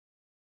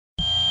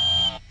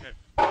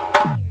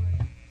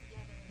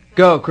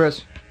Go,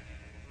 Chris.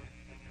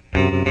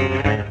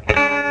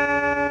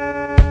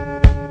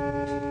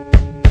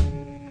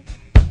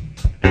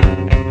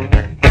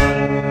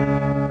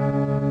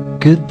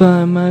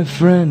 Goodbye, my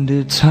friend,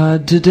 it's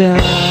hard to die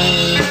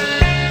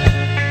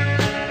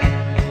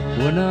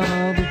when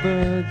all the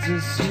birds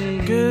are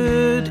singing.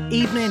 Good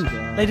evening,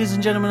 ladies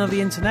and gentlemen of the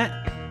internet.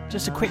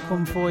 Just a quick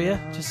one for you,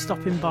 just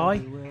stopping by.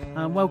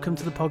 Welcome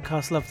to the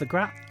podcast Love the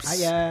Graps.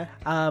 Hiya.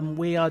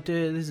 We are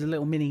doing, this is a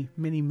little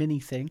mini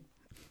thing.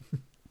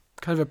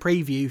 Kind of a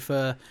preview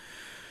for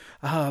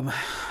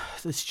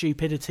the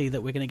stupidity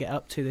that we're going to get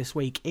up to this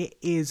week. It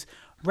is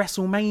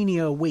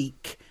WrestleMania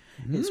week.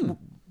 It's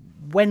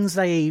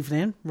Wednesday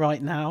evening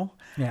right now,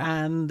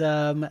 and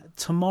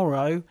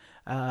tomorrow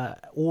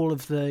all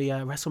of the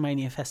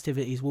WrestleMania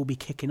festivities will be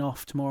kicking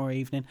off tomorrow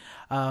evening.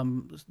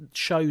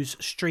 Shows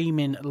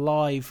streaming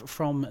live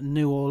from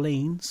New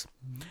Orleans.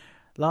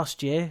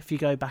 Last year, if you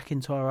go back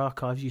into our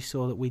archives, you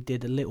saw that we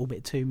did a little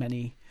bit too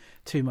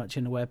much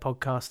in the way of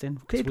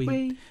podcasting. Did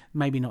we?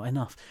 Maybe not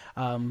enough.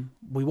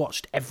 We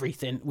watched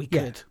everything we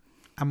could.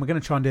 And we're going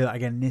to try and do that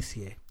again this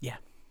year. Yeah.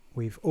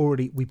 We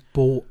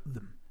bought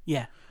them.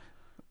 Yeah.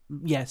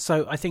 Yeah,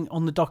 so I think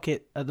on the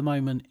docket at the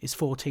moment is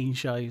 14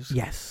 shows.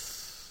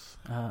 Yes.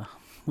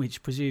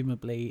 Which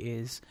presumably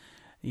is,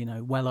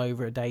 well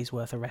over a day's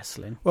worth of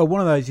wrestling. Well,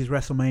 one of those is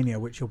WrestleMania,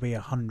 which will be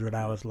 100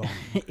 hours long.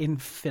 The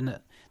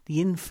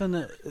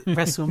infinite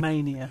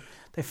WrestleMania.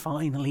 They've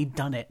finally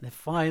done it. They've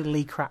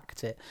finally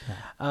cracked it.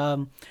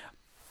 Yeah.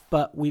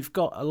 But we've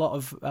got a lot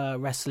of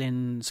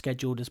wrestling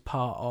scheduled as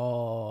part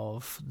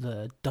of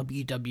the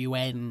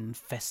WWN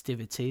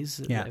festivities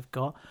that they've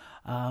got.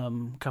 A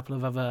couple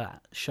of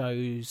other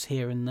shows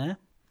here and there.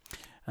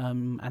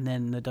 And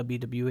then the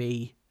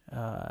WWE,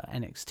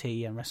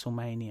 NXT and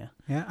WrestleMania.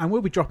 Yeah, and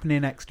we'll be dropping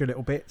in extra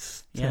little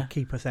bits to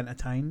keep us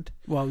entertained.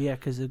 Well, yeah,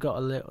 because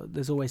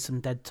there's always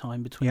some dead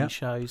time between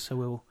shows. So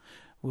we'll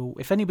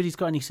if anybody's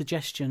got any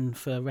suggestion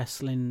for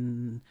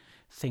wrestling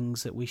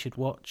things that we should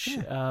watch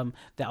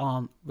that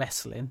aren't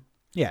wrestling.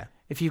 Yeah.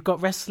 If you've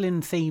got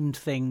wrestling themed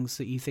things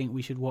that you think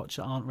we should watch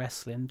that aren't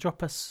wrestling,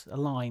 drop us a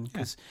line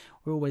because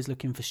we're always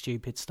looking for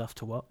stupid stuff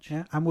to watch.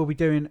 Yeah, and we'll be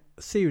doing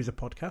a series of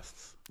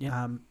podcasts.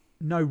 Yeah.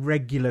 No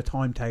regular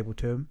timetable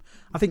to them.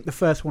 I think the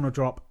first one will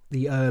drop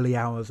the early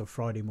hours of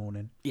Friday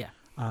morning. Yeah.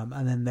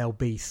 And then there'll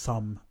be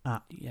some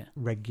at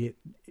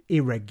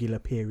irregular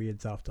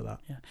periods after that.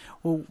 Yeah.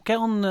 Well, get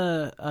on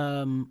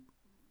the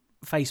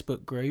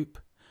Facebook group.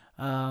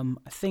 I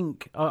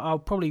think I'll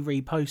probably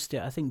repost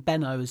it. I think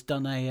Benno has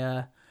done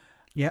a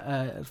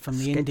from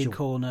the schedule. Indie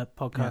Corner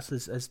podcast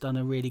has done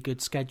a really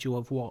good schedule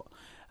of what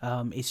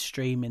is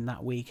streaming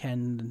that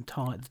weekend and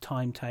the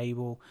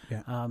timetable.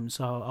 Yeah.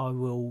 So I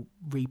will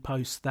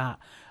repost that,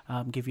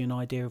 give you an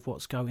idea of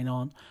what's going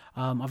on.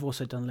 I've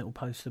also done a little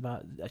post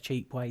about a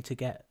cheap way to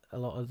get a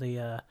lot of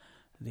the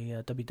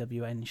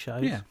WWN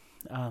shows. Yeah.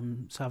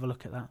 So have a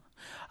look at that.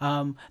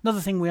 Another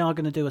thing we are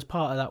going to do as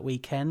part of that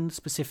weekend,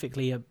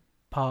 specifically a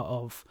part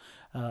of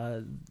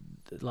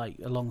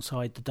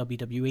alongside the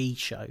WWE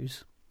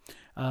shows,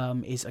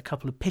 is a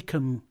couple of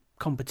pick'em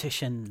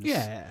competitions.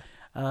 Yeah.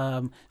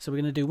 So we're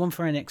going to do one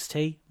for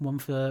NXT, one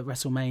for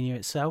WrestleMania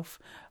itself,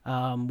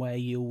 where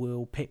you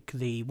will pick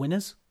the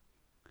winners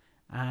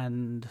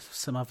and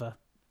some other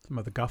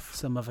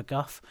guff.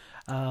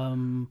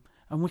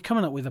 And we're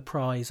coming up with a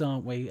prize,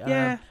 aren't we?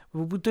 Yeah.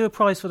 We'll do a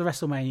prize for the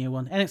WrestleMania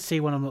one.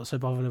 NXT one I'm not so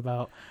bothered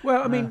about.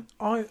 Well, I mean,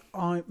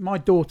 my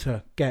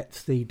daughter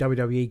gets the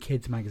WWE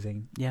Kids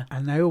magazine. Yeah.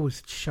 And they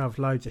always shove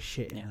loads of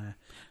shit in there.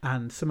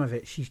 And some of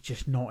it she's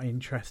just not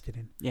interested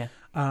in. Yeah.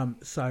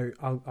 So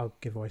I'll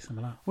give away some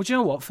of that. Well, do you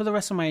know what? For the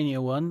WrestleMania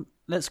one,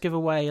 let's give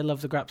away a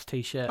Love the Graps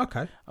t-shirt.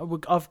 Okay.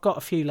 I've got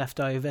a few left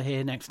over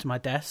here next to my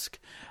desk.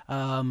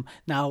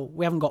 Now,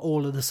 we haven't got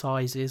all of the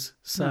sizes,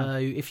 so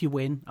if you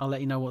win, I'll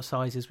let you know what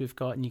sizes we've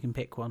got and you can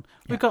pick one.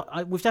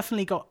 We've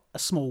definitely got a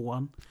small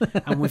one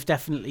and we've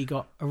definitely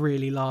got a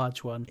really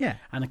large one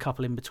and a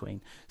couple in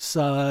between.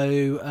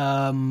 So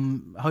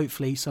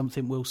hopefully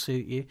something will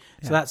suit you.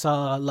 So that's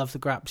our Love the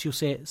Graps. You'll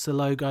see it's the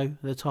logo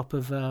at the top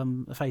of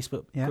the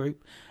Facebook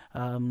group,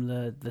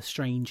 the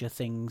Stranger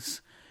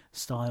Things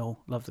style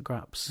Love the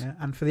Graps. Yeah,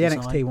 and for the design.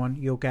 NXT one,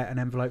 you'll get an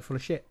envelope full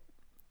of shit.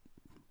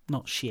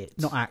 Not shit.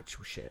 Not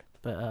actual shit.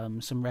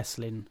 But some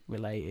wrestling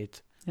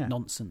related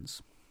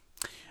nonsense.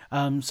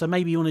 So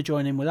maybe you want to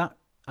join in with that.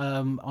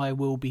 I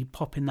will be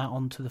popping that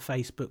onto the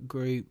Facebook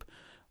group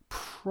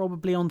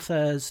probably on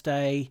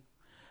Thursday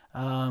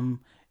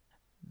after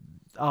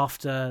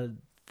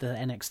the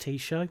NXT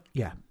show.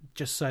 Yeah.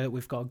 Just so that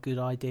we've got a good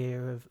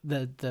idea of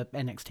the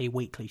NXT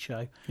weekly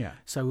show. Yeah.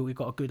 So we've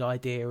got a good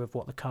idea of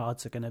what the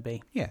cards are going to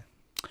be. Yeah.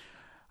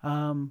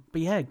 But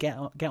yeah, get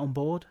on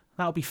board.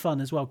 That'll be fun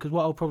as well, because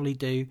what I'll probably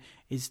do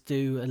is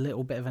do a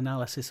little bit of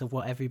analysis of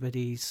what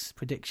everybody's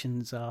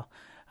predictions are.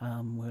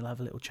 We'll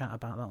have a little chat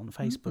about that on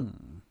Facebook.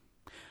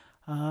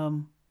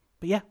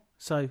 But yeah,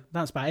 so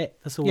that's about it.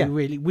 That's all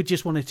we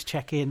just wanted to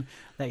check in,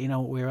 let you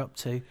know what we're up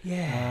to.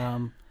 Yeah.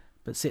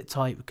 But sit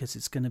tight because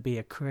it's going to be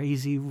a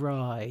crazy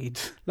ride.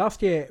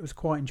 Last year it was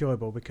quite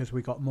enjoyable because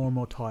we got more and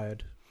more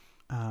tired.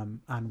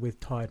 and with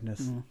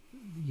tiredness,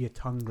 your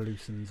tongue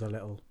loosens a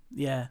little.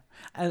 Yeah,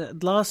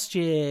 and last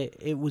year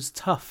it was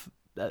tough.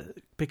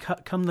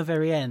 Come the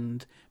very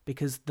end,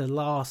 because the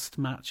last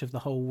match of the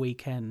whole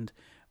weekend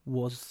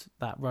was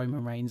that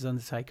Roman Reigns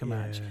Undertaker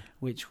match,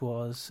 which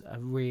was a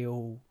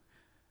real.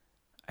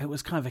 It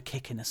was kind of a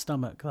kick in the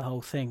stomach. The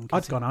whole thing.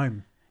 I'd gone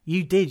home.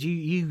 You did.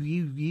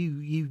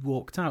 You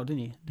walked out,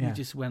 didn't you? Yeah. You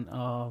just went,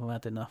 I've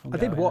had enough. I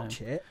did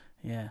watch it.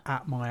 Yeah.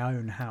 At my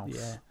own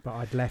house, but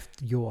I'd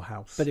left your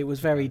house. But it was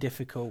very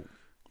difficult.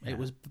 Yeah. It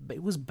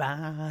was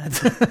bad.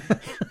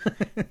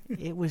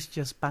 It was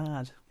just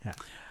bad. Yeah.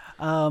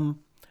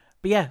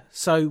 But yeah,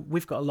 so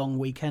we've got a long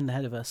weekend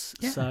ahead of us.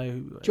 Yeah.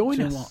 So join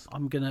us. What?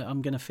 I'm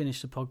gonna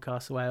finish the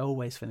podcast the way I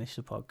always finish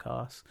the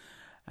podcast,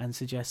 and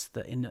suggest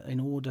that in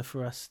order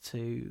for us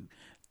to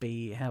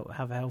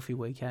have a healthy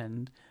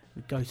weekend,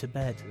 we go to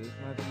bed. With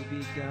my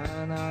BB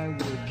gun, I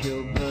would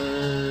kill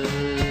birds.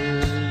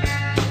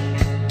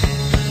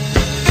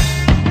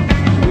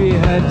 We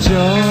had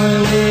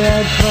joy, we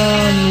had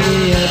fun,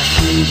 we had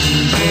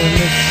seasons in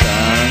the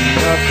sun.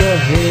 Up the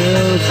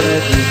hills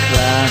that we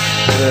climbed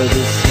were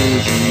the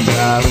seasons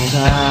out of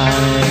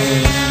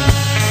time.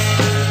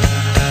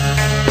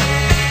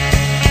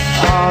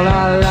 All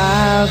our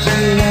lives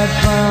we had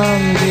fun,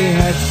 we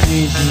had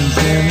seasons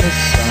in the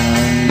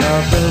sun.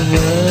 Of the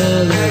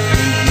world that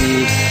we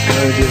meet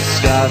were just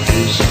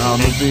starfish on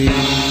the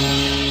beach.